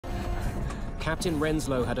Captain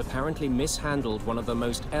Renslow had apparently mishandled one of the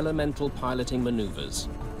most elemental piloting maneuvers: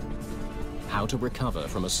 how to recover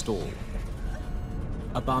from a stall.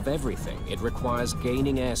 Above everything, it requires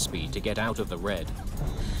gaining airspeed to get out of the red.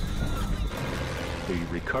 The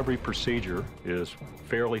recovery procedure is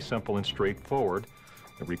fairly simple and straightforward.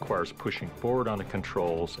 It requires pushing forward on the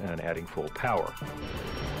controls and adding full power.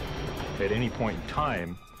 At any point in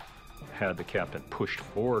time, had the captain pushed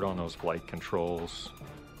forward on those flight controls,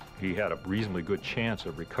 he had a reasonably good chance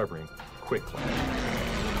of recovering quickly.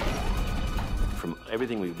 From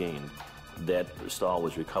everything we've gained, that stall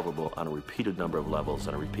was recoverable on a repeated number of levels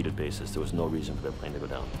on a repeated basis. There was no reason for that plane to go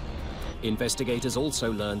down. Investigators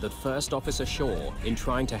also learned that First Officer Shaw, in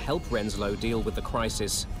trying to help Renslow deal with the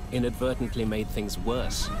crisis, inadvertently made things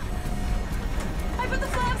worse. I put the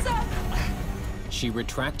flaps up! She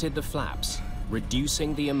retracted the flaps,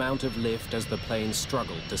 reducing the amount of lift as the plane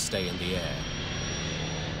struggled to stay in the air.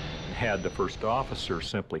 Had the first officer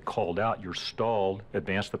simply called out, "You're stalled,"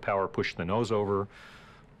 advanced the power, pushed the nose over,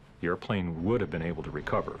 the airplane would have been able to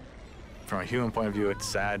recover. From a human point of view, it's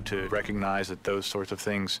sad to recognize that those sorts of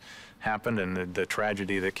things happened and the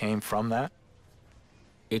tragedy that came from that.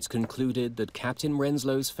 It's concluded that Captain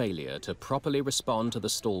Renslow's failure to properly respond to the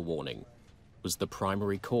stall warning was the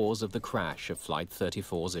primary cause of the crash of Flight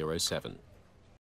 3407.